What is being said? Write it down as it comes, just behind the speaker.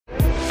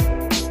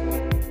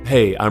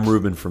Hey, I'm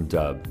Ruben from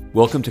Dub.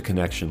 Welcome to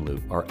Connection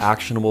Loop, our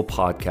actionable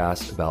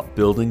podcast about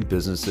building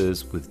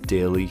businesses with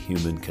daily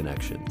human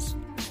connections.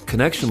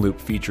 Connection Loop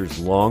features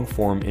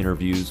long-form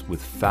interviews with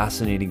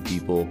fascinating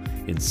people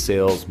in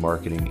sales,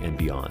 marketing, and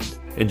beyond.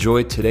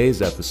 Enjoy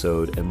today's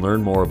episode and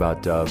learn more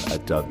about Dub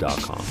at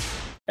dub.com.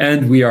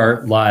 And we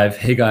are live.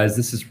 Hey guys,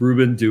 this is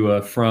Ruben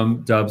Dua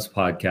from Dub's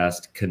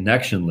podcast,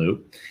 Connection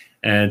Loop.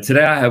 And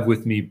today I have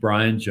with me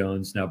Brian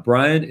Jones. Now,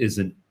 Brian is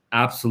an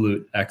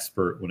absolute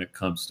expert when it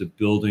comes to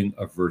building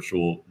a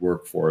virtual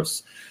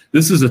workforce.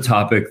 This is a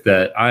topic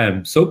that I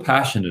am so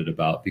passionate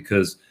about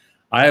because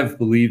I have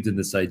believed in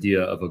this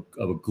idea of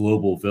a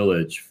global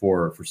village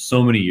for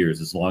so many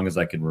years, as long as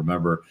I can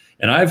remember.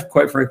 And I've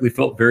quite frankly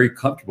felt very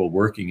comfortable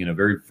working in a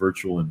very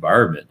virtual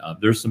environment.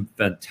 There's some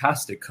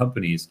fantastic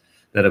companies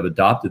that have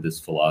adopted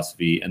this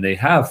philosophy, and they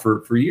have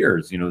for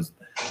years. You know,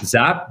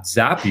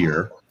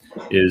 Zapier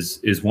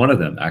is one of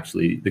them.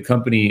 Actually, the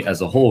company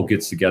as a whole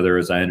gets together,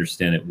 as I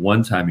understand it,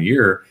 one time a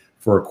year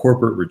for a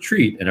corporate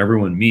retreat, and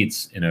everyone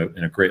meets in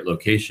a great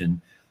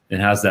location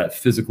and has that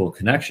physical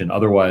connection.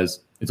 Otherwise,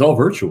 it's all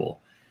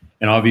virtual.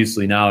 And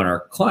obviously now in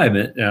our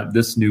climate,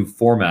 this new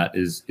format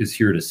is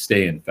here to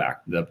stay. In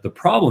fact, the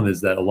problem is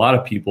that a lot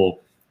of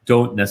people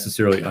don't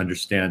necessarily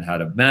understand how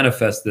to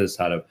manifest this,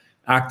 how to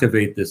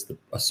activate this, the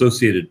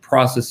associated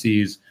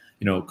processes,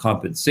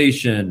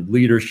 compensation,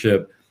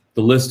 leadership.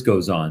 The list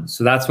goes on.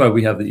 So that's why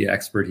we have the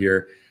expert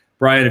here.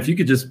 Brian, if you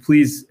could just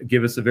please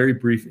give us a very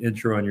brief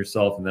intro on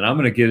yourself, and then I'm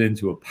going to get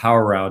into a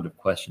power round of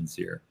questions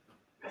here.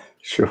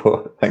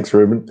 Sure. Thanks,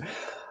 Ruben.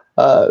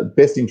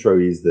 Best intro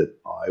is that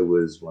I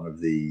was one of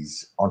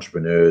these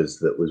entrepreneurs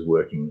that was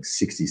working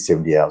 60,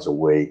 70 hours a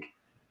week,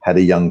 had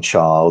a young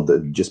child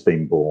that had just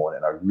been born,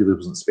 and I really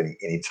wasn't spending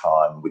any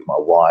time with my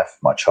wife,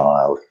 my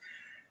child.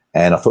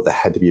 And I thought there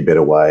had to be a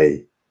better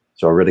way.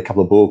 So I read a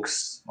couple of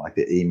books like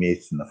the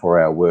E-Myth and the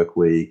 4-Hour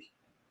Workweek,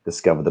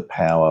 discovered the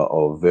power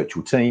of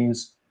virtual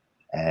teams.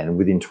 And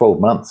within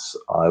 12 months,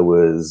 I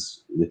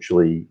was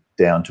literally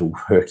down to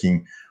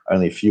working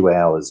only a few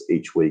hours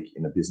each week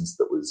in a business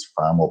that was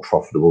far more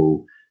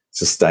profitable,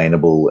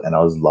 sustainable, and I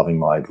was loving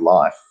my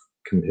life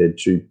compared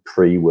to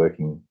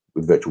pre-working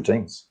with virtual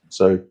teams.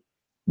 So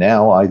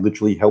now I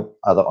literally help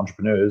other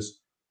entrepreneurs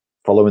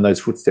follow in those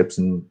footsteps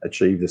and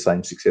achieve the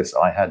same success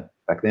I had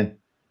back then.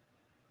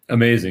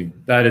 Amazing.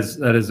 That is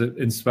an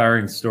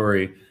inspiring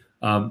story.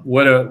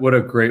 What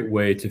a great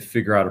way to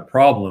figure out a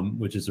problem,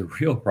 which is a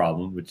real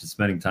problem, which is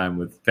spending time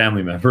with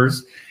family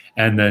members,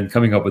 and then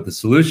coming up with the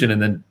solution,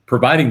 and then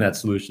providing that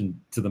solution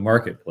to the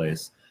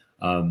marketplace.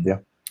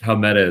 How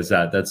meta is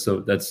that? That's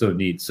so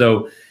neat.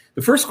 So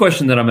the first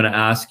question that I'm going to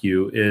ask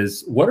you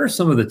is, what are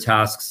some of the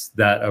tasks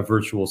that a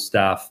virtual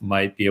staff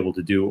might be able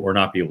to do or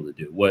not be able to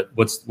do? What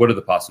are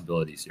the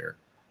possibilities here?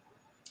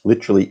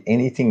 Literally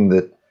anything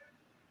that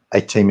a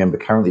team member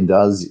currently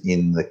does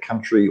in the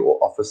country or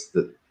office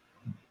that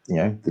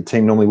the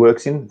team normally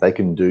works in, they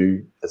can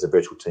do as a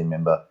virtual team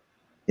member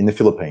in the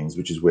Philippines,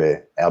 which is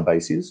where our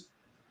base is.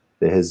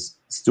 There has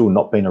still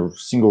not been a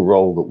single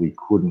role that we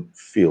couldn't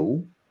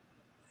fill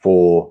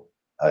for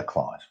a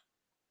client.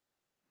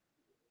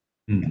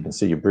 You can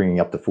see you're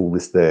bringing up the full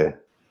list there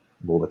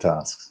of all the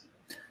tasks.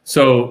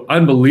 So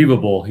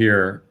unbelievable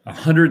here,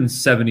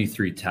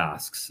 173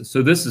 tasks.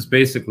 So this is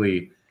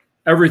basically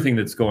everything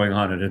that's going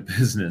on in a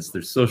business.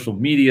 There's social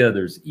media,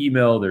 there's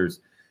email, there's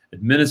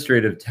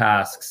administrative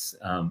tasks,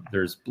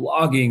 there's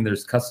blogging,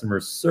 there's customer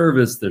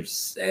service, there's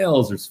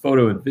sales, there's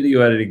photo and video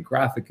editing,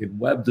 graphic and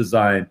web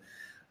design.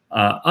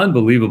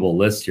 Unbelievable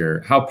list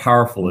here. How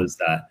powerful is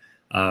that?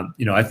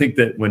 I think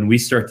that when we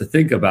start to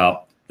think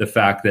about the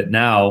fact that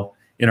now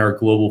in our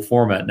global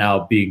format,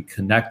 now being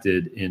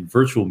connected in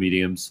virtual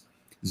mediums,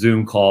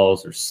 Zoom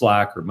calls or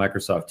Slack or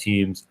Microsoft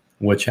Teams,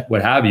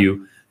 what have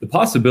you, the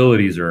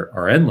possibilities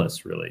are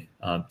endless, really,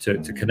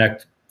 to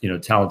connect,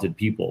 talented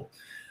people.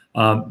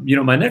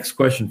 My next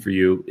question for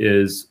you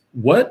is,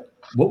 what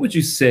would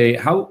you say?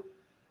 How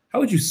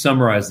would you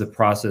summarize the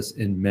process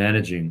in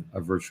managing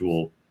a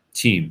virtual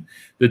team?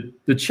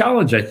 The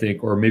challenge, I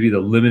think, or maybe the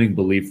limiting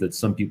belief that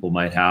some people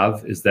might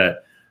have is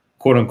that,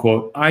 quote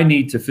unquote, I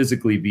need to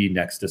physically be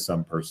next to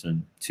some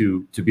person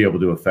to be able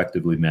to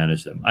effectively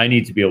manage them. I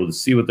need to be able to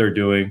see what they're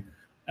doing.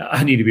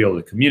 I need to be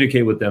able to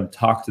communicate with them,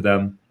 talk to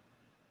them.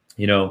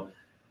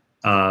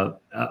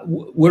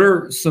 What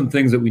are some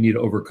things that we need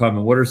to overcome,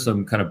 and what are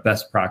some kind of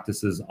best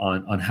practices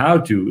on how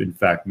to, in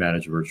fact,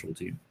 manage a virtual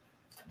team?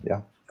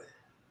 Yeah,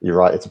 you're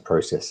right. It's a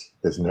process.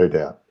 There's no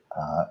doubt.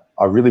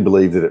 I really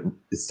believe that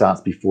it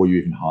starts before you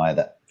even hire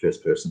that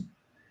first person.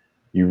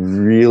 You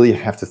really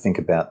have to think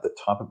about the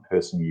type of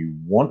person you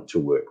want to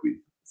work with.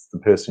 It's the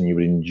person you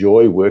would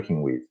enjoy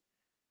working with,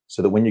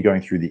 so that when you're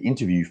going through the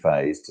interview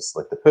phase to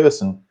select the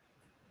person,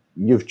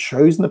 you've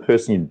chosen the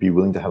person you'd be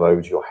willing to have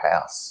over to your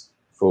house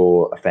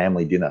for a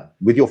family dinner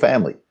with your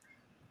family.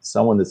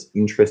 Someone that's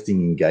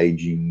interesting,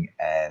 engaging,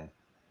 and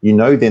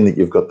then that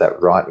you've got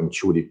that right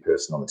intuitive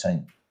person on the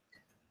team.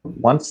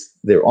 Once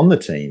they're on the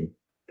team,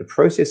 the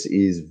process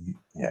is,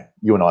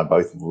 you and I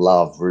both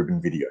love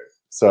Ruben Video.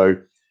 So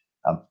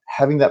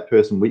Having that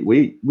person,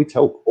 we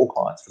tell all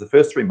clients for the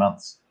first 3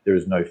 months, there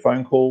is no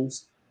phone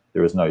calls,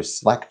 there is no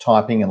Slack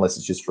typing unless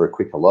it's just for a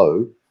quick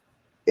hello.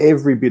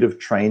 Every bit of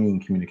training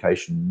and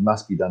communication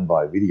must be done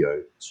by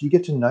video, so you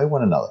get to know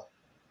one another.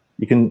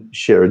 You can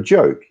share a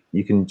joke,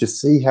 you can just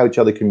see how each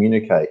other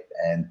communicate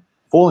and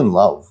fall in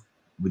love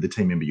with the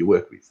team member you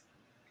work with.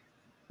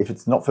 If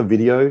it's not for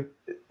video,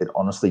 it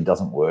honestly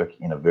doesn't work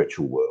in a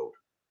virtual world,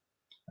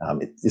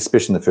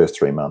 especially in the first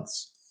 3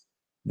 months.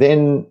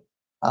 Then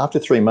after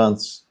 3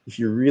 months, if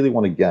you really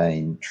want to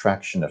gain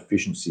traction,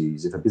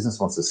 efficiencies, if a business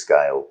wants to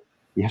scale,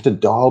 you have to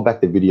dial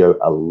back the video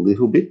a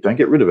little bit. Don't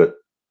get rid of it,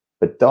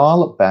 but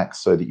dial it back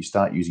so that you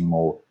start using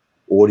more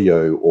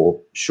audio or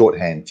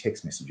shorthand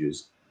text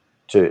messages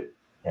to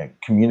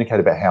communicate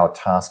about how a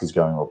task is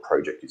going or a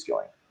project is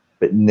going,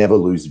 but never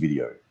lose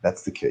video.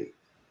 That's the key.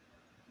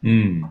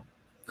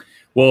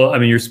 Well, I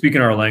mean, you're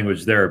speaking our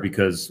language there,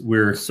 because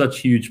we're such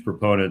huge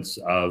proponents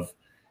of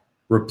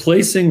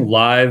replacing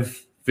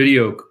live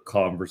video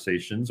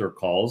conversations or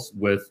calls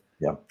with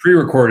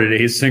pre-recorded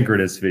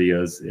asynchronous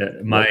videos.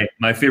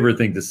 My favorite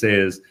thing to say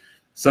is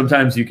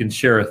sometimes you can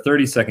share a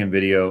 30-second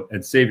video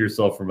and save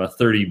yourself from a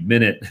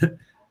 30-minute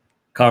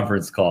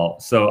conference call.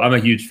 So I'm a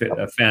huge fan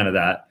of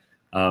that.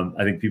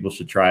 I think people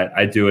should try it.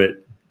 I do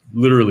it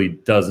literally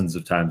dozens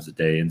of times a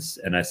day,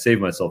 and I save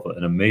myself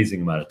an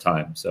amazing amount of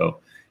time. So,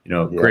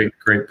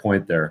 great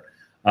point there.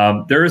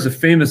 There is a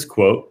famous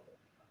quote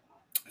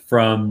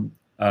from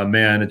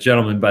a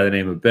gentleman by the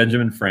name of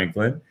Benjamin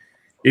Franklin.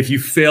 If you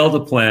fail to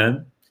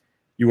plan,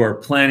 you are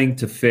planning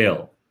to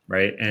fail,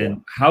 right?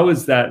 And how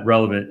is that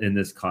relevant in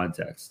this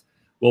context?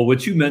 Well,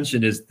 what you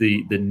mentioned is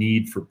the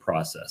need for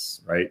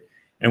process, right?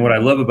 And what I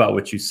love about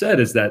what you said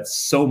is that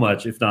so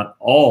much, if not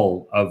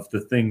all, of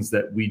the things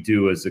that we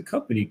do as a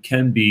company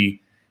can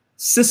be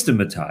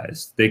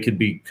systematized. They can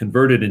be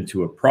converted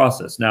into a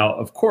process. Now,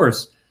 of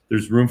course,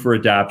 there's room for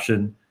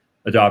adoption.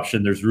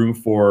 There's room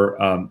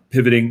for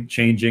pivoting,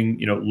 changing,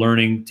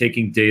 learning,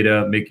 taking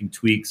data, making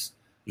tweaks.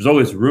 There's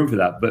always room for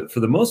that. But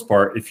for the most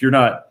part, if you're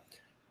not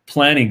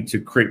planning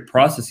to create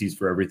processes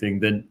for everything,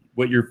 then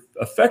what you're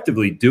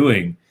effectively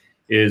doing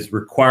is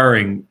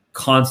requiring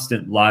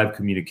constant live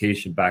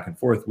communication back and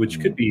forth, which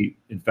could be,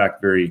 in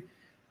fact, very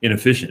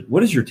inefficient.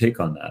 What is your take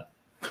on that?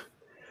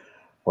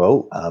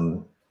 Well,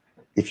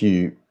 if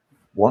you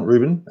want,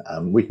 Ruben,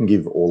 we can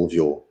give all of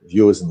your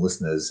viewers and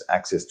listeners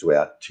access to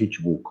our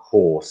Teachable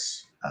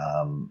course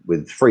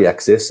with free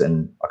access.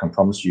 And I can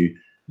promise you,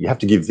 you have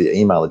to give the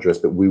email address,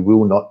 but we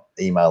will not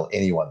email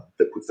anyone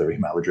that puts their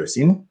email address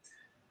in.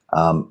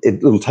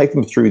 It will take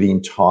them through the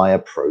entire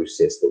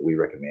process that we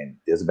recommend.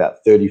 There's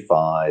about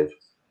 35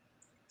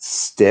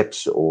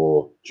 steps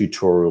or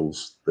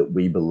tutorials that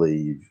we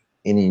believe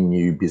any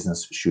new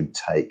business should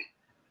take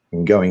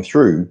in going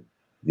through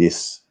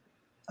this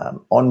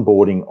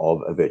onboarding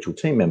of a virtual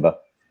team member,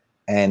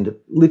 and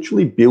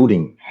literally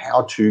building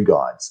how-to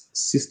guides,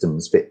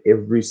 systems for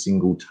every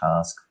single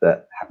task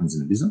that happens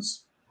in a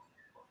business,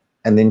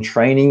 and then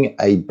training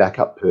a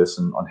backup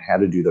person on how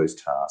to do those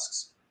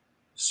tasks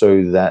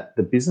so that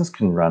the business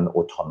can run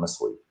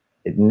autonomously.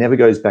 It never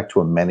goes back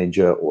to a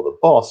manager or the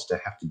boss to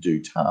have to do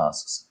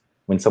tasks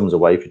when someone's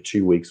away for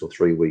 2 weeks or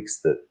 3 weeks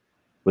that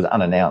was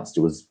unannounced.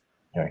 It was,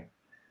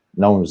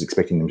 no one was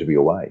expecting them to be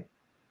away.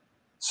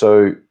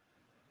 So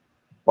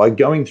by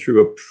going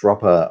through a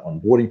proper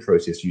onboarding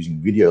process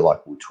using video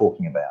like we're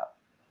talking about,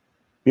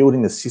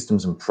 building the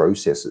systems and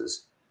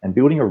processes, and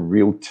building a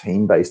real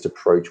team-based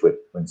approach where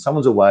when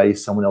someone's away,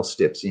 someone else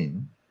steps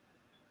in,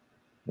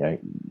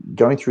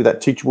 going through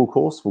that Teachable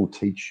course will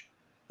teach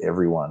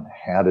everyone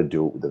how to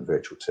do it with a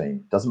virtual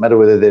team. Doesn't matter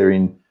whether they're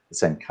in the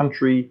same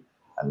country,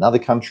 another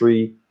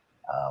country.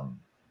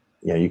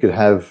 You could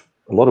have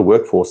a lot of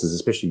workforces,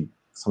 especially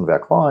some of our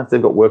clients,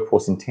 they've got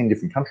workforce in 10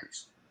 different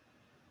countries.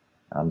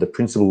 The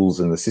principles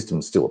and the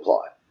systems still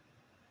apply.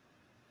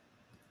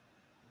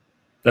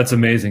 That's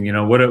amazing.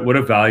 What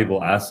a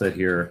valuable asset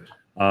here.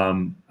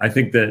 I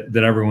think that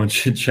everyone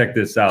should check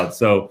this out.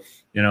 So,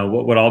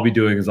 what I'll be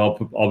doing is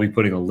I'll be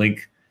putting a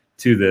link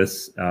to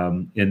this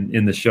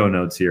in the show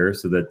notes here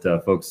so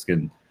that folks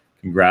can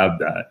grab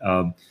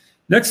that.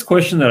 Next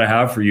question that I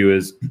have for you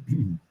is,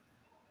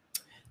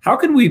 how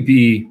can we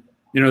be,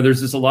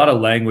 there's a lot of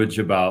language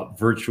about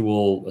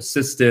virtual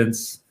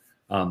assistants,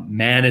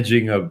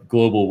 managing a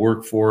global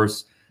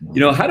workforce.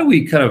 How do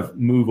we kind of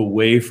move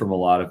away from a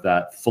lot of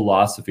that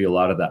philosophy, a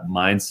lot of that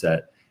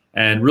mindset,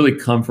 and really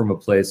come from a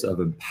place of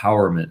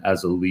empowerment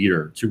as a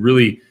leader to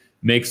really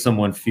make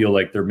someone feel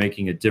like they're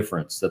making a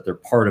difference, that they're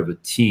part of a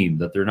team,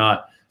 that they're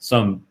not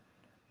some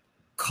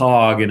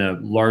cog in a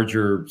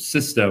larger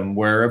system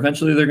where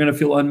eventually they're going to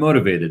feel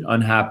unmotivated,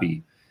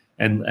 unhappy,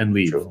 and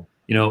leave. Sure.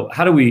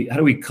 How do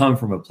we come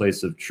from a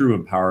place of true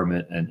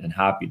empowerment and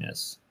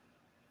happiness?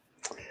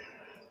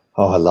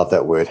 Oh, I love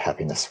that word,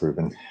 happiness,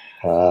 Ruben.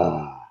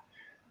 I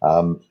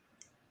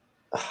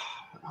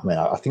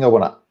think I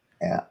want to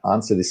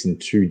answer this in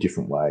two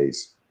different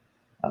ways.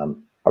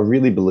 I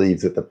really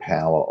believe that the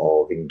power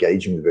of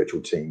engaging with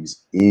virtual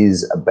teams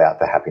is about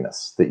the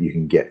happiness that you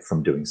can get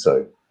from doing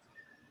so.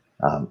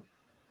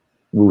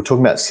 we were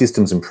talking about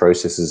systems and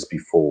processes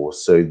before,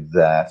 so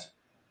that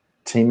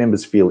team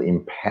members feel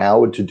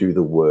empowered to do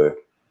the work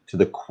to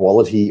the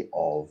quality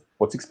of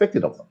what's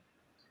expected of them.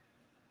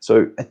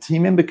 So a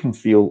team member can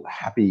feel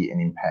happy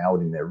and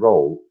empowered in their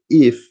role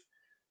if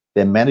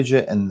their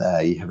manager and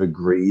they have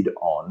agreed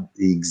on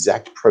the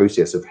exact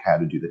process of how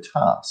to do the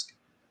task.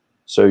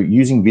 So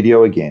using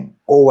video again,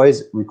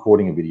 always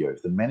recording a video.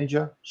 If the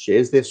manager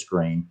shares their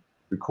screen,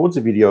 records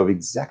a video of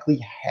exactly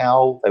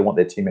how they want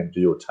their team member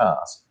to do a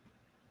task,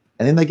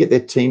 and then they get their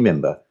team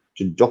member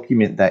to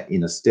document that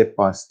in a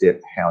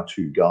step-by-step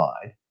how-to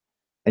guide,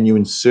 and you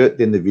insert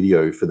then the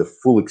video for the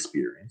full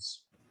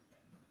experience,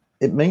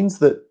 it means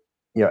that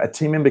a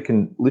team member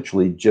can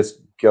literally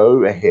just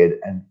go ahead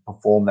and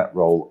perform that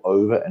role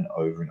over and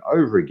over and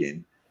over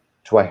again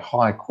to a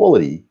high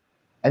quality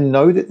and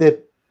know that they're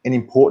an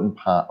important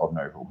part of an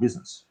overall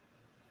business.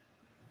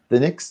 The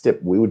next step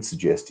we would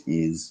suggest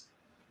is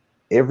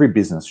every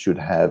business should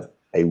have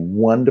a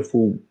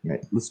wonderful,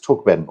 let's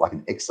talk about like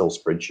an Excel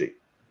spreadsheet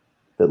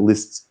that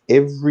lists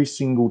every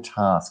single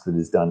task that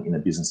is done in a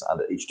business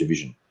under each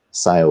division: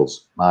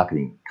 sales,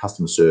 marketing,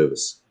 customer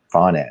service,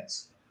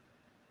 finance.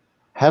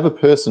 Have a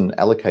person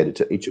allocated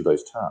to each of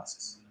those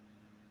tasks.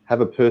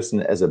 Have a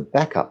person as a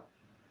backup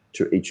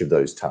to each of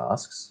those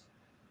tasks,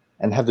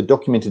 and have the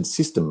documented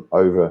system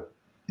over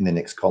in the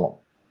next column.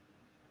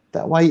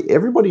 That way,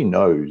 everybody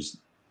knows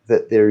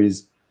that there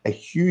is a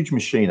huge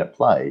machine at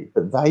play,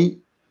 but they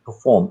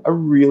perform a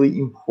really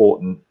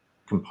important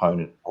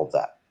component of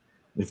that.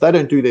 If they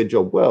don't do their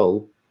job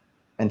well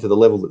and to the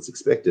level that's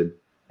expected,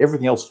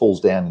 everything else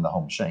falls down in the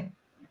whole machine.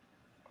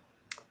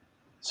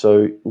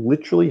 So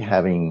literally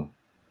having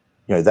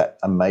that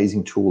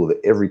amazing tool of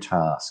every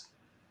task,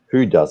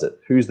 who does it,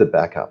 who's the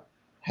backup,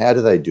 how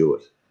do they do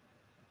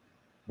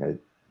it,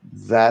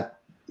 that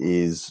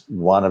is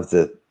one of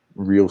the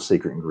real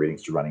secret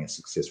ingredients to running a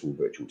successful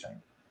virtual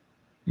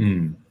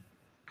team.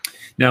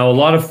 Now, a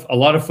lot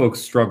of folks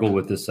struggle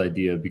with this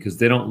idea because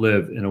they don't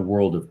live in a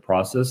world of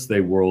process. They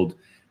live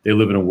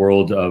in a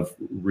world of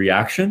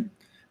reaction,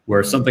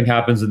 where something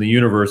happens in the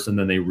universe and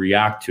then they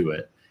react to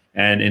it.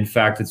 And in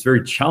fact, it's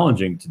very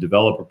challenging to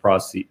develop a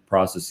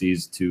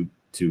processes to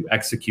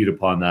execute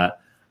upon that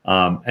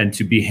and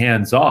to be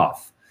hands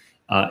off.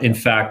 In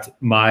fact,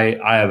 I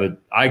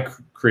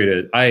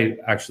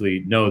actually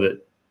know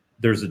that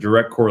there's a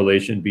direct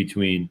correlation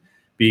between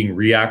being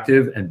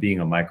reactive and being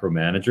a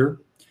micromanager,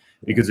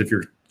 because if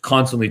you're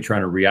constantly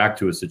trying to react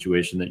to a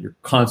situation, that you're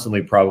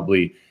constantly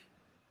probably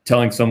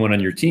telling someone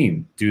on your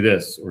team, do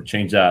this or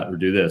change that or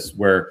do this,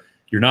 where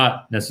you're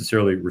not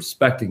necessarily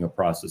respecting a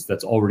process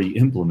that's already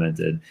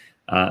implemented.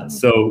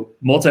 So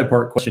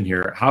multi-part question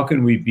here: how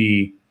can we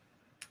be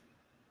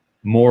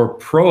more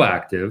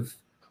proactive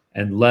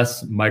and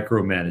less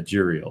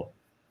micromanagerial?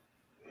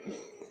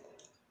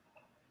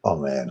 Oh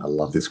man, I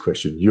love this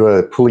question. You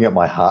are pulling at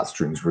my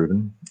heartstrings,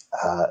 Ruben.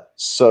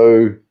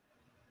 So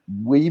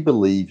we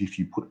believe if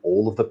you put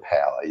all of the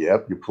power, you're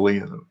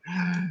pulling at them.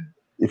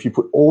 If you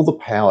put all the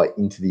power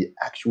into the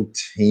actual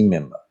team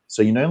member,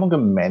 so you're no longer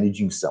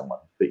managing someone,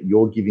 but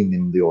you're giving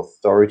them the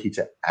authority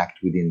to act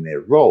within their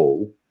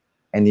role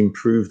and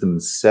improve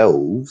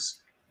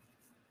themselves,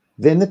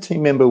 then the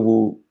team member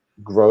will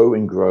grow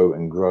and grow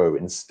and grow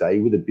and stay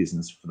with a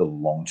business for the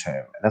long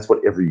term. And that's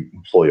what every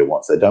employer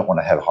wants. They don't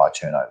want to have high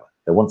turnover.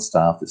 They want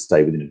staff that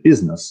stay within a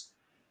business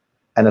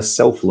and are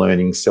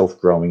self-learning,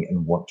 self-growing,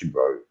 and want to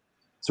grow.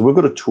 So we've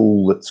got a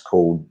tool that's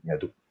called,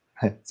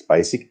 it's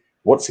basic,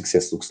 what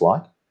success looks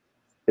like.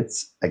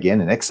 It's, again,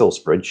 an Excel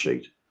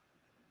spreadsheet.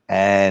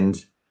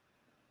 And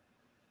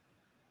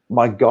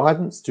my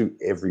guidance to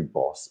every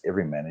boss,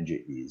 every manager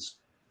is,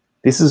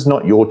 this is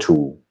not your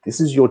tool. This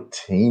is your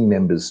team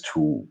member's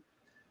tool.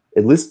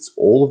 It lists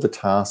all of the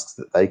tasks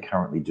that they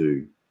currently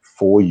do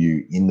for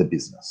you in the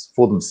business,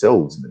 for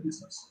themselves in the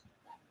business.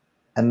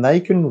 And they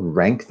can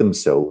rank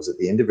themselves at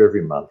the end of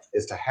every month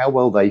as to how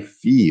well they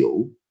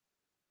feel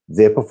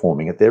they're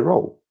performing at their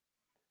role.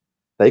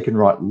 They can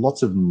write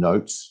lots of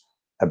notes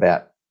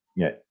about,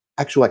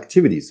 actual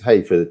activities.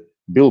 Hey, for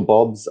Bill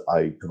Bob's,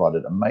 I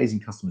provided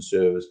amazing customer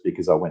service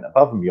because I went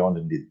above and beyond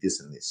and did this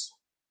and this.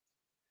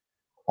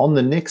 On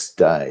the next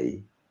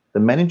day, the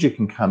manager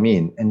can come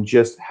in and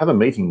just have a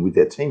meeting with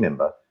their team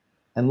member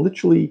and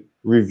literally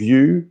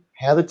review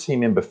how the team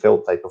member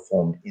felt they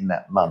performed in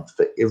that month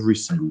for every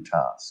single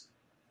task.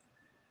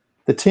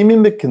 The team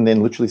member can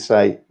then literally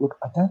say, look,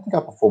 I don't think I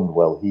performed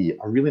well here.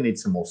 I really need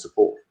some more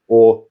support.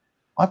 Or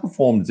I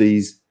performed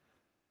this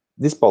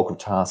bulk of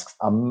tasks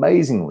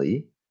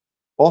amazingly.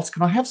 Boss,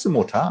 can I have some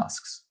more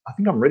tasks? I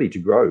think I'm ready to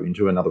grow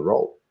into another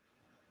role.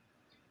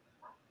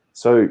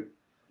 So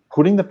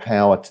putting the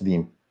power to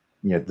the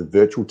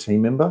virtual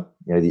team member,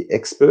 the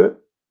expert,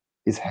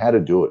 is how to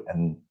do it.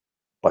 And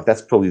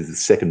that's probably the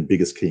second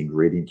biggest key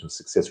ingredient to a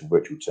successful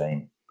virtual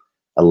team,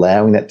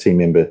 allowing that team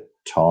member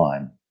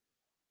time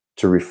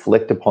to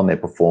reflect upon their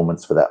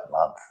performance for that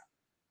month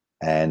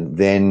and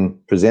then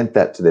present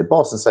that to their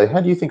boss and say,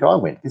 how do you think I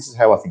went? This is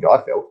how I think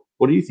I felt.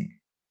 What do you think?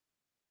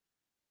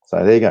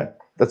 So there you go.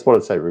 That's what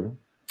I'd say, Ruben.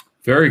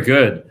 Very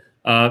good.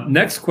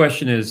 Next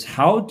question is,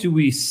 how do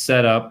we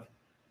set up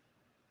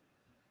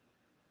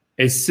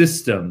a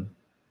system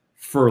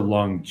for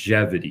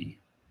longevity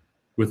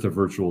with a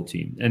virtual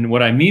team? And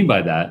what I mean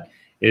by that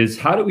is,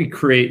 how do we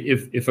create,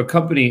 if a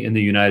company in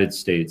the United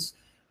States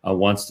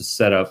wants to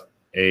set up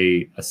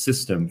a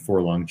system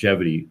for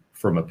longevity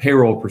from a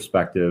payroll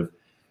perspective,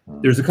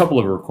 there's a couple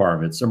of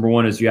requirements. Number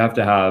one is you have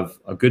to have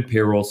a good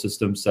payroll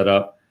system set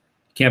up.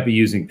 You can't be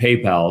using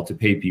PayPal to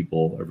pay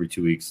people every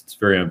 2 weeks. It's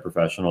very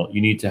unprofessional.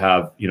 You need to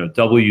have,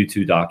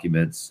 W-2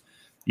 documents.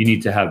 You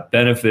need to have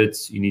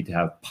benefits. You need to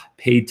have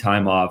paid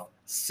time off,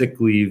 sick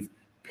leave,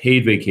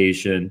 paid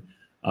vacation,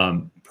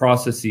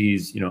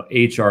 processes,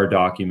 HR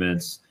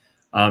documents.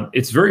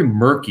 It's very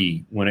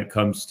murky when it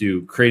comes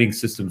to creating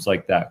systems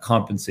like that,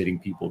 compensating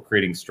people,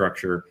 creating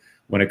structure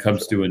when it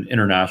comes to an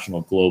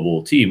international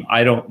global team.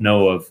 I don't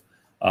know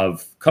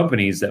of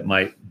companies that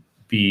might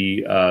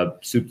be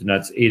soup to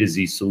nuts, A to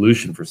Z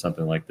solution for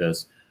something like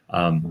this.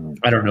 I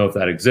don't know if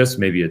that exists.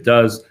 Maybe it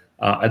does.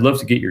 I'd love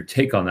to get your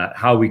take on that,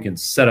 how we can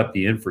set up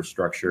the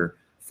infrastructure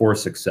for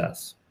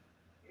success.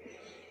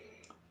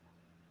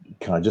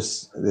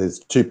 There's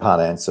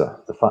two-part answer.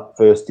 The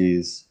first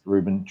is,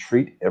 Ruben,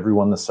 treat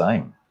everyone the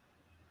same.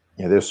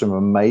 There's some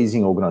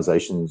amazing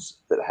organizations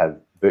that have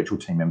virtual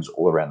team members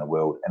all around the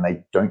world, and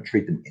they don't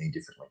treat them any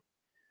differently.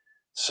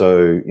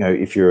 So,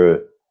 if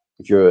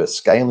you're a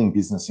scaling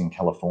business in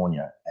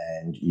California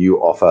and you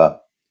offer,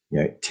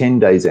 10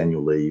 days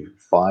annual leave,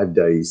 5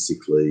 days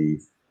sick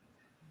leave,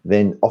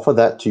 then offer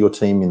that to your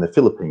team in the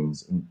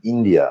Philippines, in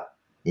India,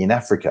 in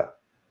Africa.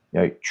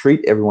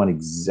 Treat everyone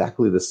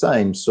exactly the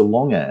same, so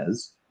long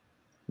as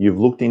you've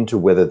looked into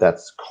whether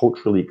that's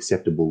culturally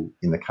acceptable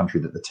in the country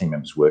that the team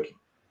member's working,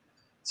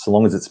 so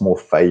long as it's more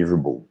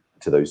favorable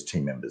to those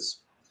team members.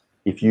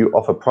 If you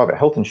offer private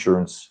health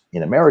insurance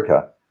in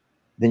America,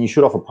 then you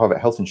should offer private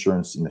health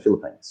insurance in the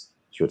Philippines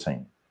to your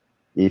team.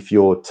 If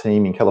your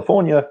team in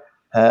California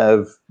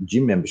have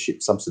gym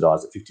membership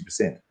subsidized at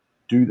 50%,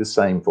 do the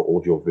same for all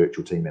of your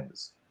virtual team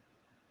members.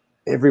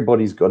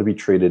 Everybody's got to be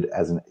treated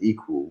as an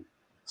equal,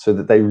 so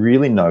that they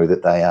really know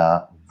that they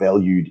are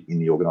valued in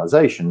the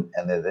organization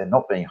and that they're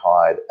not being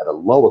hired at a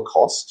lower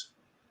cost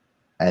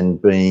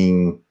and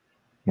being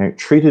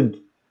treated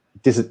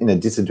in a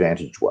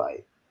disadvantaged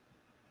way.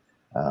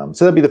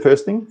 So that'd be the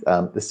first thing.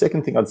 The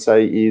second thing I'd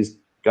say is,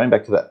 going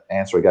back to that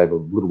answer I gave a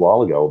little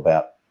while ago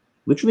about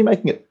literally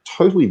making it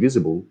totally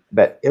visible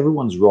about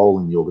everyone's role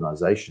in the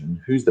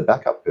organization, who's the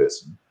backup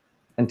person,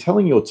 and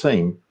telling your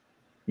team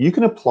you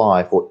can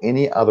apply for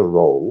any other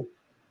role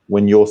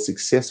when you're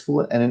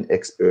successful and an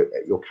expert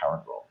at your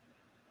current role.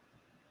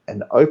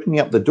 And opening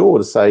up the door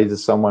to say to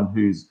someone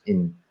who's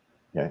in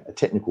a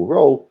technical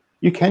role,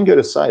 you can go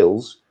to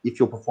sales if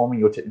you're performing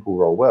your technical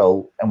role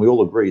well, and we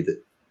all agree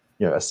that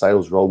a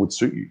sales role would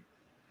suit you.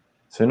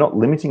 So not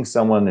limiting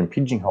someone and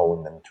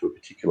pigeonholing them to a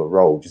particular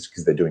role just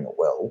because they're doing it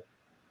well.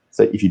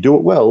 So if you do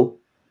it well,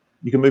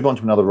 you can move on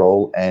to another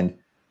role, and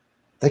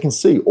they can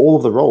see all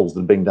of the roles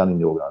that are being done in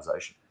the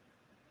organization.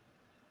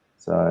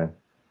 So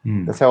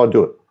that's how I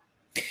do it.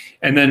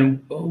 And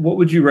then what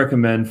would you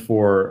recommend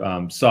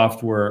for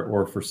software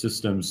or for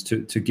systems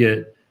to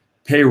get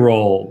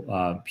payroll,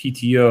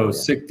 PTO,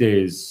 sick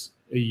days,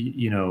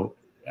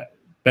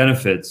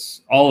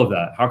 benefits, all of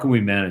that? How can we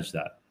manage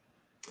that?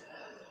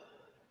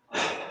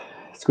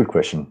 It's a good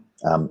question.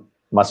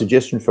 My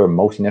suggestion for a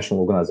multinational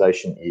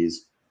organization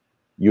is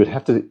you would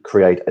have to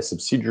create a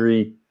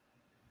subsidiary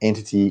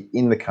entity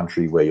in the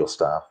country where your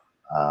staff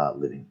are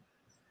living.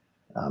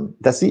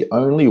 That's the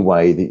only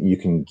way that you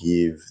can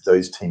give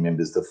those team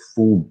members the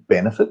full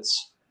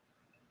benefits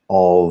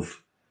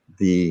of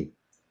the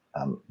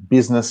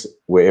business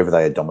wherever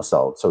they are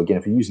domiciled. So again,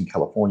 if we're using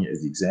California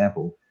as the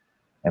example,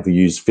 and if we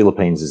use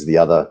Philippines as the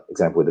other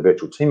example where the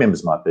virtual team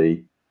members might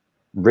be,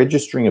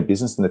 registering a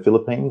business in the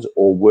Philippines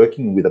or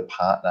working with a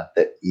partner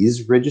that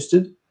is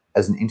registered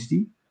as an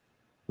entity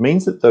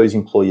means that those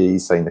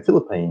employees, say in the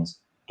Philippines,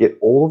 get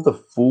all of the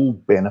full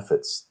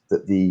benefits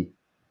that the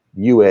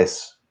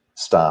US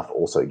staff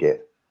also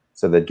get.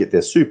 So they'd get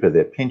their super,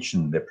 their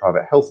pension, their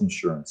private health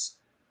insurance,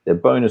 their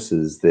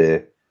bonuses,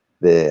 their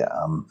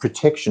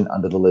protection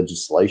under the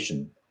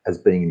legislation as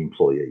being an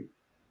employee.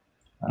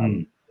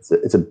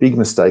 It's a big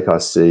mistake I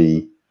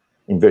see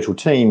in virtual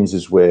teams,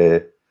 is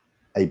where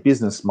a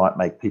business might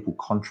make people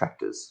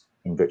contractors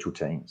in virtual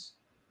teams.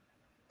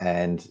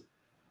 And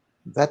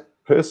that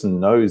person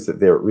knows that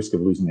they're at risk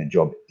of losing their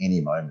job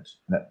any moment.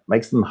 And that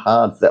makes them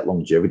hard for that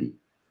longevity.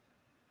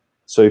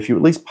 So if you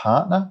at least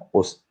partner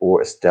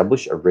or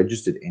establish a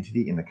registered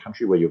entity in the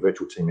country where your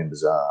virtual team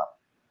members are,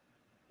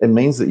 it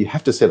means that you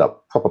have to set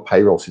up proper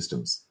payroll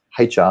systems,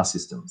 HR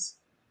systems.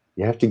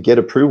 You have to get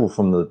approval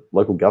from the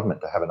local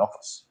government to have an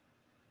office,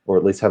 or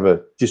at least have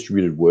a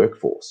distributed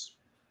workforce.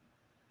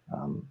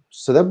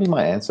 So that would be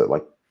my answer.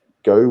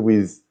 Go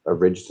with a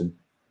registered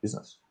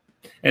business.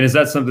 And is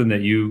that something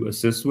that you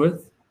assist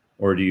with,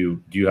 or do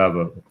you have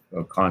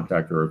a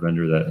contact or a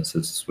vendor that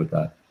assists with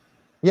that?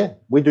 Yeah,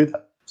 we do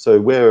that. So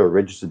we're a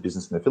registered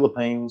business in the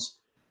Philippines,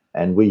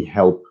 and we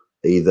help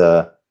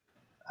either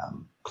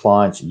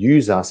clients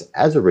use us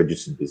as a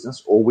registered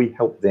business, or we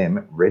help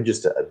them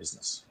register a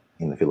business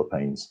in the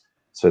Philippines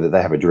so that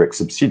they have a direct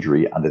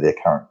subsidiary under their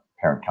current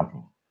parent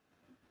company.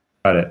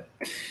 Got it.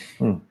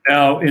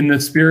 Now, in the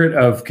spirit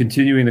of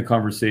continuing the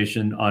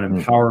conversation on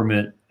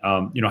empowerment,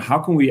 how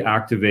can we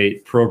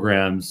activate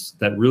programs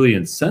that really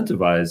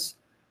incentivize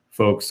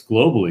folks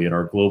globally in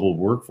our global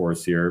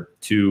workforce here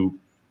to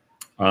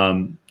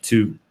feel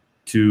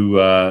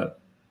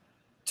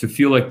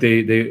like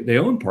they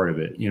own part of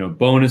it?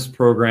 Bonus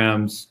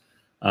programs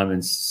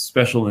and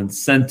special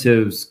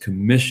incentives,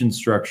 commission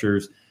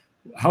structures.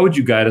 How would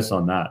you guide us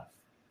on that?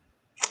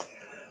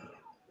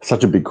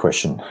 Such a big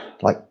question.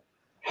 Like,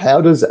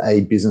 how does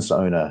a business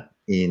owner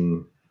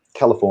in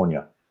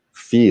California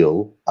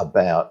feel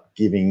about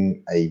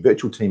giving a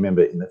virtual team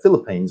member in the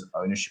Philippines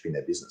ownership in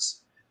their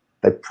business?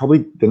 They're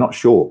not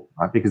sure,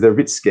 right? Because they're a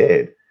bit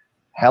scared.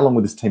 How long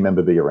will this team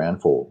member be around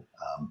for?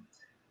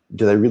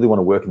 Do they really want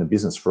to work in the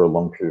business for a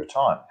long period of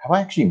time? Have I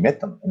actually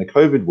met them? In the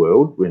COVID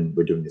world, when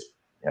we're doing this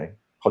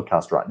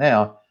podcast right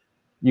now,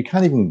 you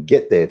can't even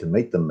get there to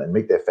meet them and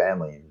meet their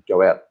family and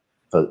go out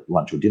for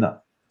lunch or dinner.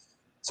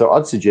 So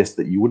I'd suggest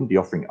that you wouldn't be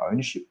offering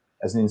ownership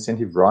as an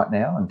incentive right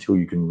now until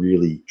you can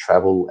really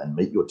travel and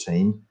meet your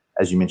team.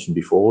 As you mentioned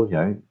before,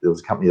 there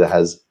was a company that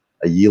has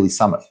a yearly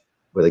summit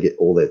where they get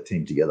all their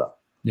team together.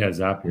 Yeah,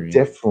 Zapier.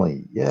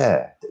 Definitely,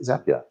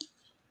 Zapier.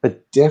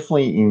 But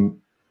definitely,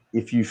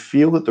 if you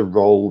feel that the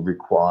role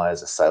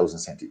requires a sales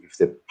incentive, if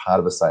they're part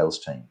of a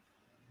sales team,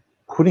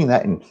 putting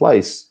that in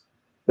place,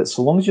 but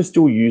so long as you're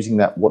still using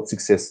that what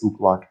success look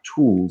like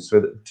tool so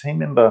that the team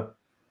member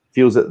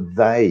feels that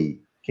they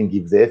can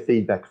give their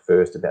feedback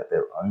first about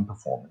their own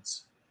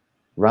performance,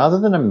 rather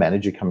than a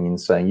manager coming in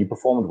saying, you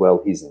performed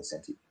well, here's an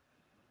incentive.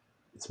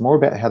 It's more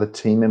about how the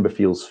team member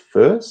feels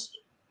first,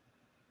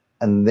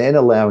 and then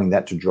allowing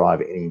that to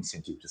drive any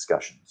incentive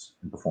discussions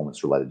and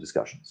performance-related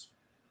discussions.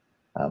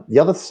 The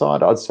other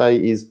side, I'd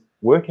say, is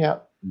work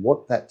out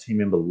what that team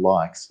member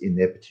likes in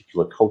their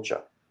particular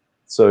culture.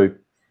 So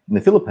in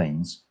the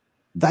Philippines,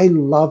 they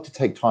love to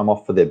take time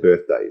off for their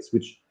birthdays,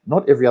 which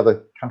not every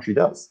other country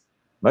does.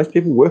 Most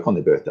people work on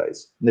their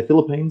birthdays. In the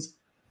Philippines,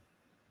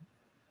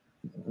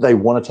 they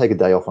want to take a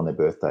day off on their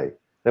birthday.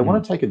 They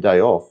want to take a day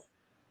off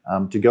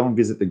to go and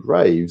visit the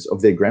graves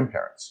of their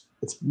grandparents.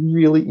 It's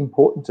really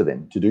important to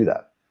them to do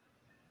that.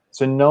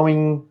 So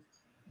knowing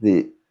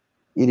the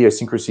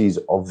idiosyncrasies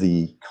of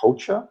the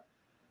culture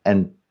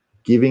and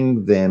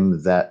giving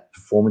them that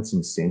performance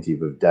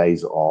incentive of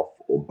days off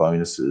or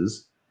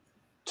bonuses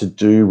to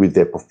do with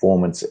their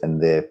performance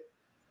and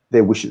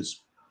their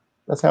wishes.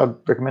 That's how I'd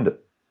recommend it.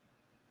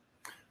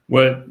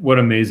 What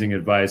amazing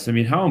advice. I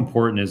mean, how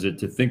important is it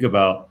to think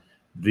about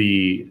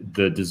the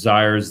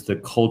desires, the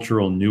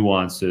cultural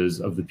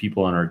nuances of the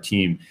people on our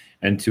team,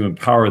 and to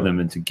empower them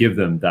and to give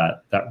them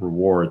that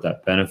reward,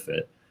 that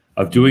benefit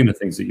of doing the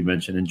things that you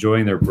mentioned,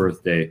 enjoying their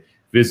birthday,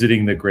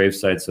 visiting the grave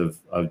sites of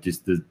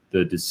just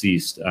the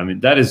deceased. I mean,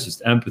 that is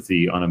just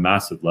empathy on a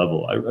massive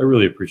level. I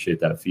really appreciate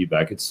that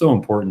feedback. It's so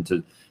important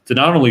to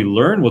not only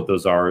learn what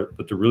those are,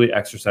 but to really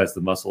exercise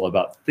the muscle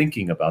about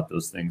thinking about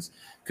those things,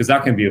 because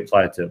that can be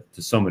applied to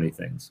so many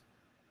things.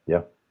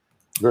 Yeah,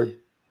 great.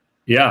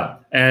 Yeah.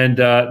 And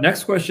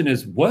next question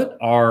is,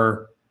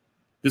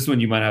 this one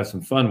you might have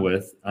some fun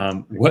with, at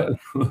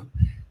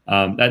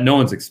no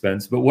one's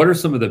expense, but what are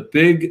some of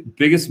the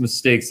biggest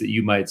mistakes that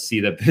you might see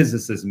that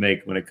businesses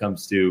make when it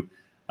comes to,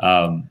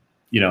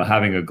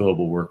 having a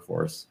global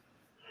workforce?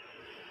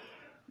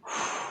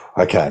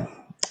 Okay.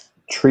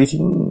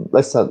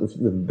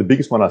 The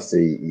biggest one I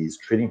see is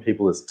treating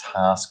people as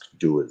task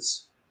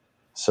doers.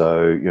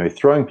 So,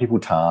 throwing people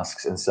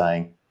tasks and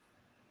saying,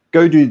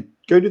 go do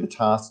the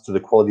tasks to the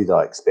quality that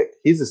I expect.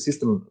 Here's a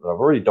system that I've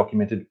already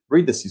documented,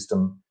 read the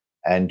system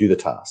and do the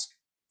task.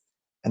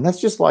 And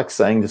that's just like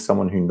saying to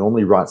someone who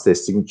normally writes their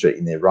signature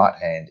in their right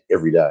hand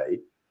every day,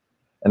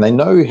 and they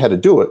know how to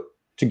do it,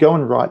 to go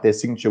and write their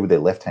signature with their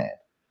left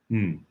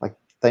hand. Like,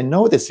 they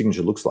know what their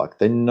signature looks like.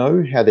 They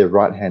know how their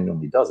right hand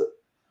normally does it.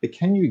 But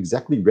can you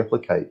exactly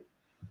replicate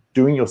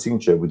doing your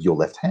signature with your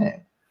left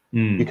hand?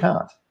 You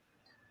can't.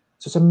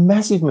 So it's a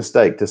massive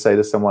mistake to say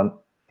to someone,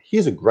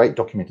 here's a great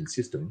documented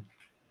system,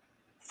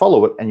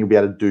 follow it, and you'll be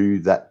able to do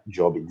that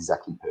job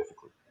exactly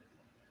perfectly.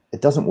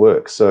 It doesn't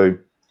work. So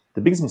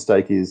the biggest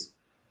mistake is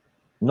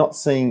not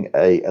seeing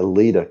a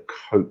leader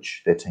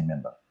coach their team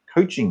member.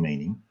 Coaching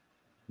meaning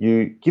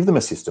you give them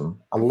a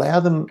system, allow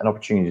them an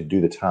opportunity to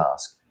do the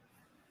task,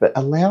 but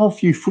allow a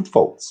few foot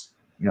faults.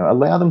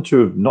 Allow them to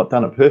have not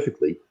done it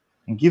perfectly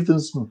and give them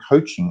some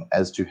coaching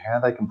as to how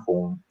they can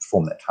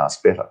perform that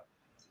task better.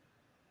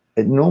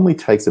 It normally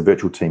takes a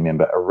virtual team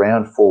member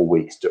around 4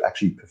 weeks to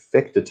actually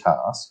perfect a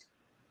task,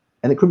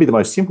 and it could be the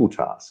most simple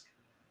task.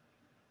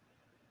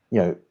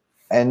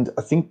 And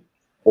I think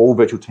all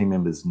virtual team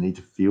members need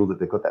to feel that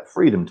they've got that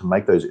freedom to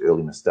make those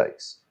early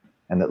mistakes,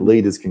 and that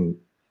leaders can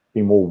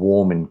be more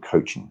warm in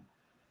coaching.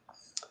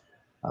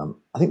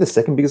 I think the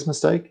second biggest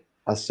mistake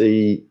I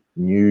see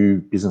new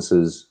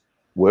businesses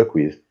work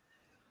with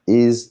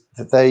is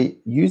that they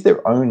use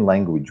their own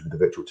language with the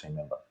virtual team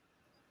member.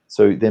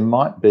 So there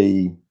might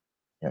be,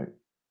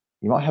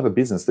 you might have a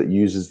business that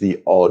uses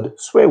the odd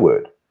swear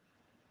word.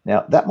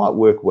 Now, that might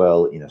work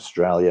well in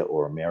Australia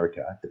or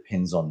America. It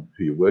depends on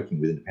who you're working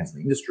with. It depends on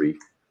the industry.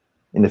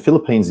 In the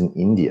Philippines and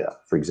India,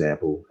 for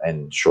example,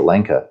 and Sri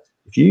Lanka,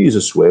 if you use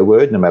a swear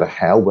word, no matter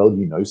how well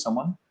you know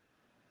someone,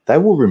 they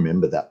will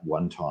remember that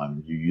one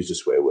time you used a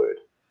swear word,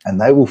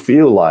 and they will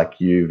feel like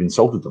you've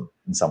insulted them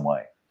in some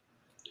way.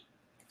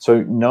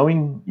 So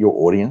knowing your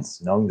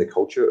audience, knowing the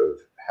culture of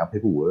how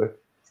people work,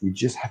 you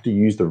just have to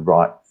use the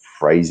right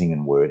phrasing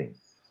and wording.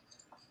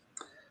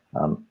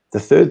 The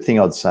third thing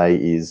I'd say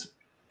is,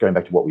 going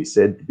back to what we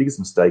said, the biggest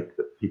mistake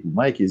that people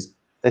make is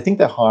they think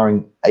they're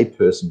hiring a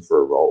person for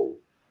a role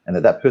and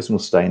that person will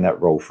stay in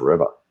that role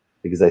forever,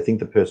 because they think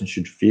the person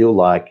should feel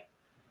like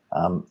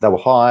they were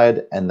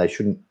hired and they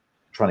shouldn't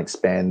try and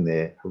expand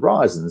their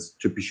horizons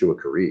to pursue a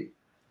career.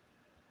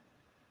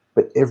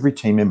 But every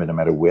team member, no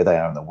matter where they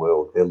are in the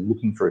world, they're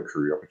looking for a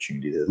career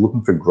opportunity. They're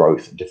looking for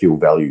growth and to feel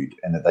valued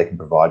and that they can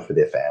provide for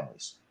their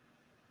families.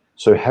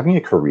 So having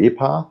a career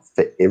path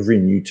for every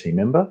new team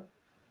member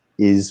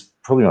is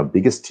probably my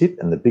biggest tip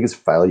and the biggest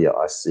failure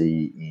I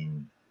see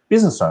in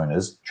business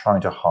owners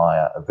trying to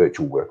hire a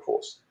virtual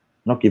workforce,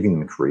 not giving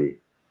them a career.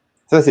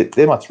 So that's it.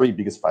 They're my three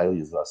biggest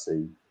failures that I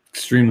see.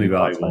 Extremely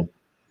valuable.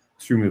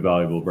 Extremely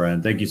valuable,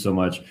 Brian. Thank you so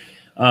much.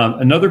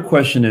 Another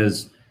question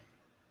is,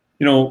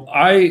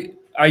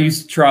 I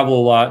used to travel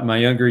a lot in my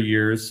younger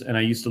years, and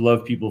I used to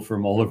love people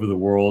from all over the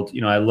world.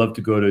 I love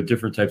to go to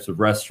different types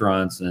of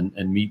restaurants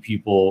and meet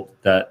people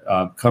that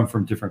come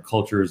from different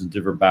cultures and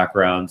different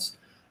backgrounds.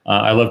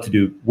 I love to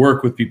do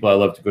work with people. I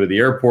love to go to the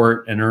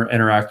airport and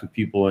interact with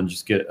people and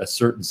just get a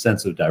certain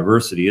sense of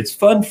diversity. It's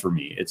fun for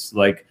me. It's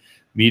like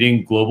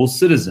meeting global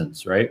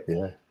citizens, right?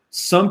 Yeah.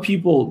 Some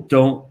people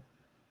who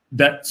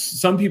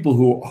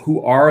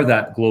are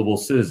that global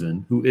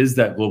citizen, who is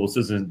that global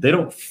citizen, they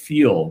don't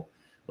feel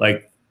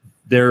like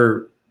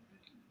their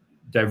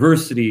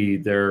diversity,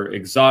 their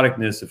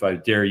exoticness, if I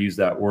dare use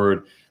that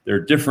word,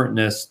 their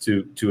differentness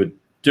to a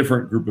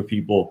different group of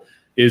people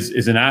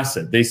is an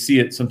asset. They see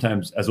it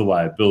sometimes as a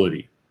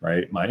liability,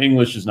 right? My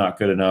English is not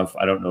good enough.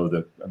 I don't know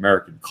the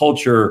American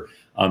culture.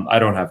 I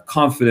don't have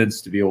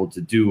confidence to be able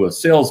to do a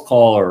sales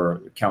call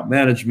or account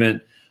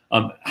management.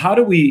 How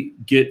do we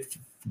get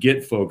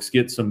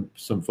some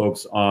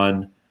folks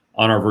on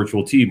our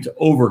virtual team to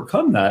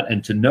overcome that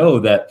and to know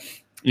that,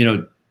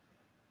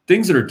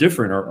 things that are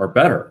different are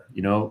better,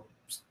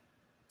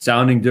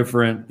 sounding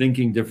different,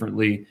 thinking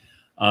differently,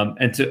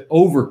 and to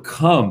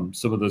overcome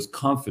some of those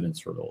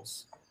confidence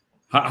hurdles?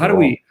 How do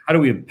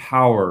we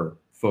empower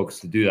folks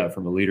to do that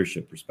from a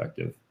leadership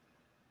perspective?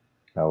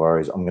 No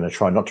worries. I'm going to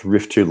try not to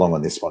riff too long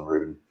on this one,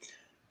 Ruben.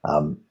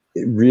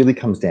 It really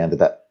comes down to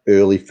that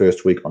early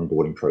first week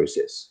onboarding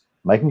process,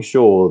 making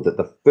sure that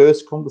the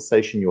first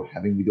conversation you're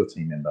having with your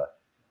team member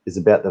is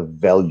about the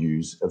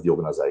values of the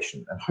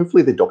organization, and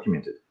hopefully they're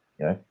documented.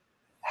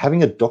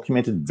 Having a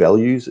documented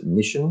values,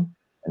 mission,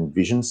 and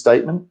vision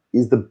statement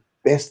is the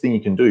best thing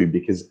you can do,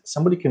 because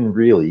somebody can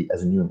really,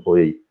 as a new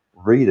employee,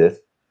 read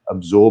it,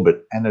 absorb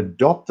it, and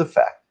adopt the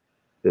fact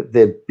that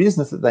their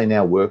business that they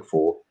now work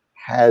for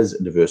has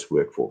a diverse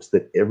workforce,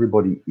 that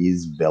everybody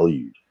is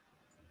valued,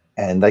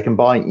 and they can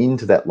buy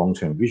into that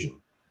long-term vision.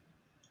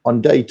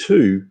 On day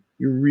two,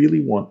 you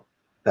really want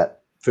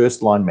that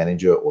first line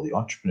manager or the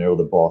entrepreneur or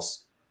the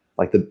boss,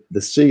 like the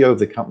CEO of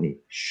the company,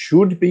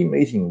 should be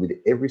meeting with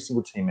every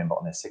single team member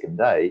on their second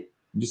day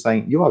and just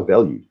saying, you are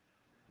valued.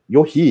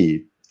 You're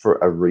here for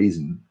a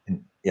reason.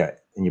 And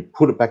you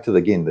put it back to,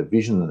 again, the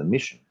vision and the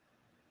mission.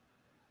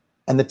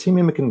 And the team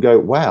member can go,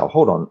 wow,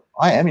 hold on,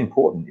 I am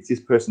important if this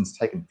person's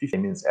taken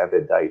 15 minutes out of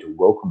their day to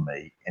welcome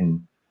me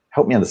and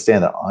help me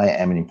understand that I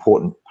am an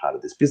important part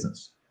of this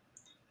business.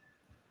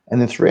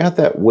 And then throughout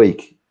that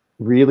week,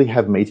 really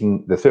have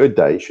meeting. The third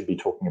day should be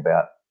talking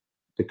about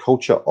the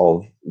culture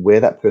of where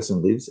that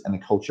person lives and the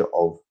culture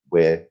of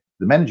where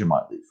the manager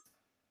might live,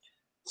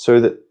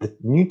 so that the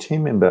new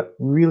team member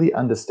really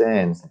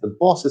understands that the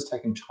boss has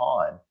taken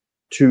time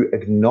to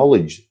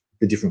acknowledge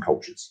the different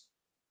cultures,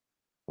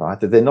 right?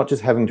 That they're not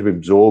just having to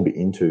absorb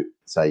into,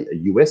 say, a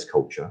US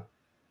culture,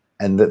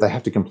 and that they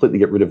have to completely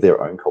get rid of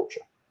their own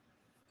culture.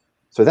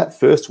 So that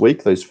first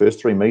week, those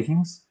first 3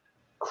 meetings,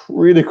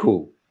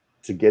 critical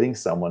to getting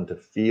someone to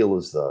feel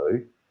as though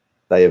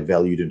they are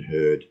valued and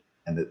heard,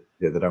 and that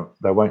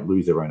they won't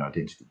lose their own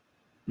identity.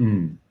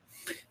 Mm.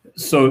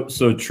 So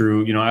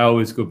true. I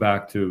always go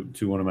back to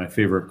one of my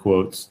favorite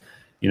quotes.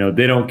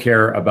 They don't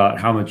care about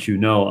how much you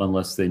know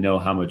unless they know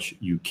how much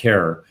you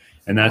care.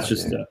 And that's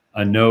just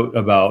a note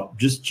about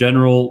just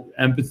general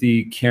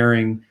empathy,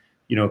 caring,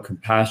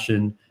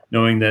 compassion,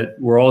 knowing that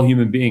we're all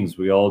human beings.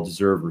 We all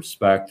deserve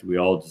respect. We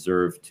all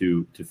deserve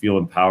to feel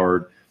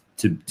empowered,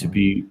 to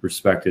be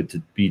respected, to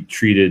be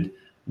treated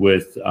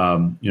with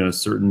a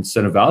certain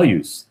set of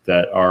values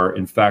that are,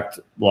 in fact,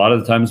 a lot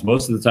of the times,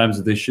 most of the times,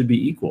 that they should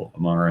be equal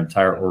among our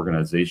entire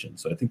organization.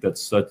 So I think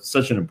that's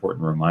such an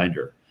important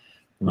reminder.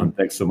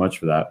 Thanks so much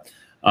for that.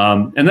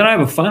 And then I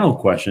have a final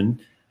question,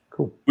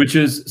 cool, which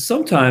is,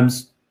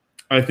 sometimes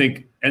I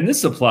think and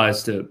this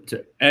applies to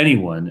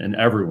anyone and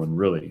everyone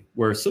really,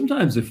 where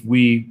sometimes if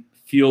we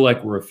feel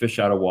like we're a fish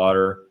out of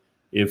water,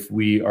 if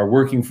we are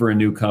working for a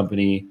new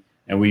company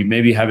and we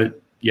maybe haven't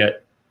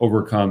yet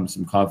overcome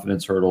some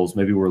confidence hurdles,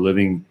 maybe we're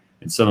living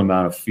in some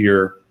amount of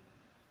fear,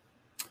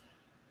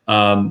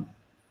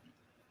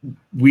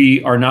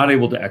 we are not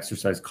able to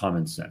exercise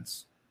common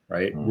sense,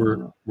 right?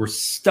 We're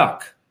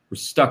stuck. We're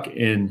stuck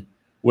in,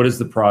 what is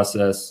the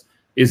process?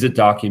 Is it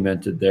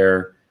documented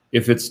there?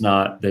 If it's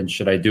not, then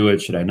should I do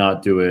it? Should I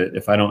not do it?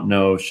 If I don't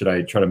know, should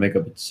I try to make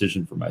up a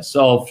decision for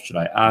myself? Should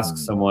I ask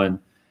someone?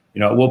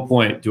 At what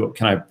point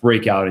can I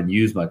break out and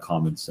use my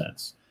common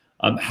sense?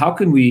 How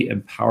can we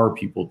empower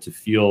people to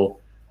feel,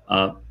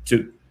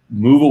 to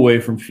move away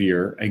from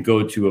fear and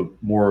go to a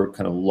more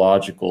kind of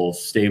logical,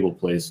 stable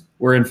place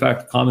where, in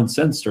fact, common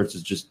sense starts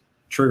to just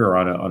trigger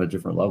on a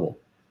different level?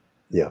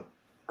 Yeah,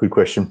 good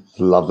question.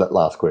 Love that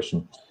last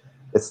question.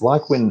 It's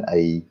like when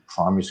a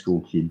primary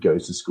school kid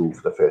goes to school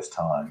for the first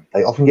time,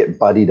 they often get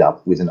buddied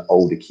up with an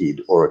older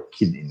kid or a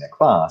kid in their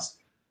class.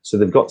 So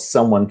they've got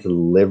someone to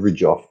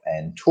leverage off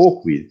and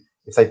talk with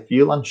if they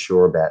feel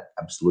unsure about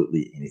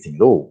absolutely anything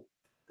at all.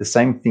 The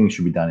same thing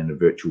should be done in a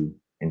virtual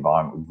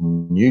environment with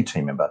a new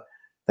team member.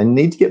 They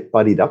need to get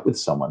buddied up with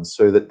someone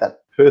so that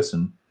that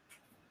person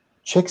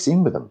checks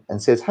in with them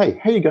and says, hey,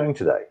 how are you going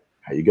today?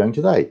 How are you going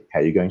today?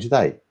 How are you going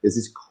today? There's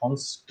this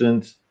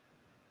constant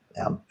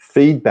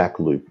feedback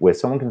loop where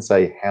someone can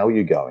say, how are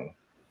you going?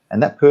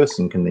 And that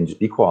person can then just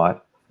be quiet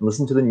and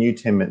listen to the new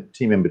team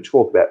member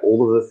talk about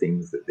all of the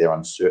things that they're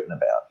uncertain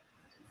about.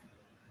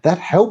 That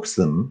helps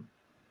them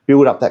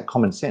build up that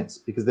common sense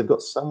because they've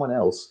got someone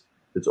else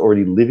that's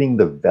already living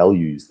the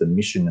values, the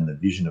mission and the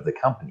vision of the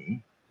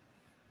company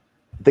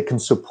that can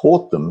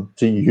support them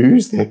to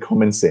use their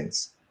common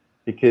sense,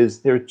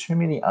 because there are too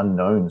many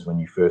unknowns when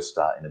you first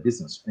start in a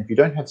business. And if you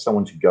don't have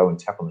someone to go and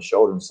tap on the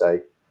shoulder and say,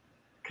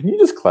 can you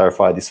just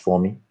clarify this for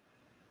me?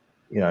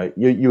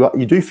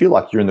 You do feel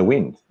like you're in the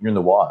wind, you're in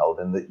the wild,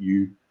 and that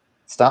you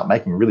start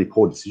making really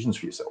poor decisions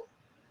for yourself.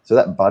 So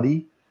that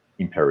buddy,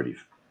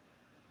 imperative.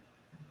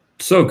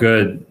 So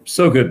good,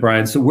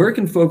 Brian. So where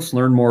can folks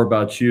learn more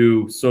about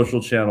you,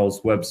 social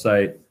channels,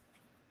 website?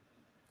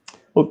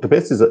 Well, the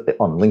best is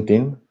on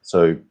LinkedIn.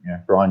 So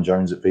Brian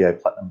Jones at VA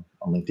Platinum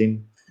on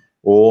LinkedIn,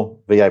 or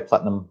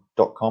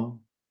vaplatinum.com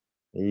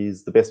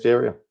is the best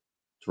area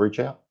to reach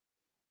out.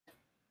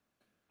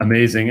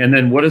 Amazing. And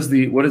then what is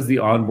the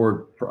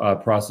onboard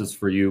process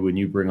for you when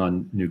you bring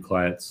on new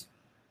clients?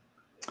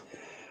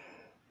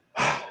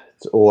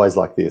 It's always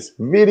like this.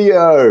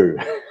 Video.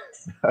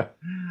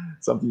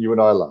 Something you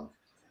and I love.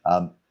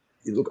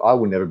 Look, I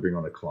will never bring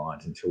on a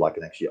client until I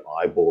can actually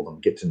eyeball them,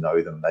 get to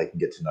know them, they can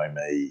get to know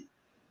me.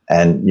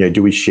 And,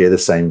 do we share the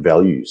same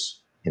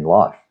values in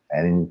life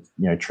and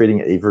in,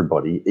 treating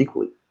everybody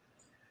equally?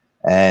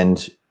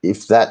 And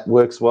if that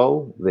works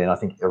well, then I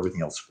think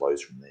everything else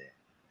flows from there.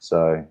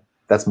 So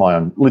that's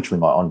literally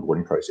my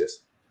onboarding process,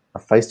 a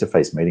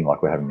face-to-face meeting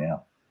like we're having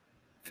now.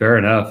 Fair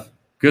enough.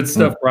 Good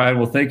stuff, Brian.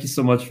 Well, thank you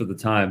so much for the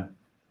time.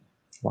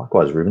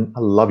 Likewise, Ruben.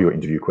 I love your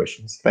interview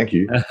questions. Thank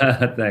you.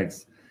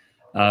 Thanks.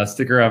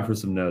 Stick around for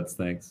some notes.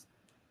 Thanks.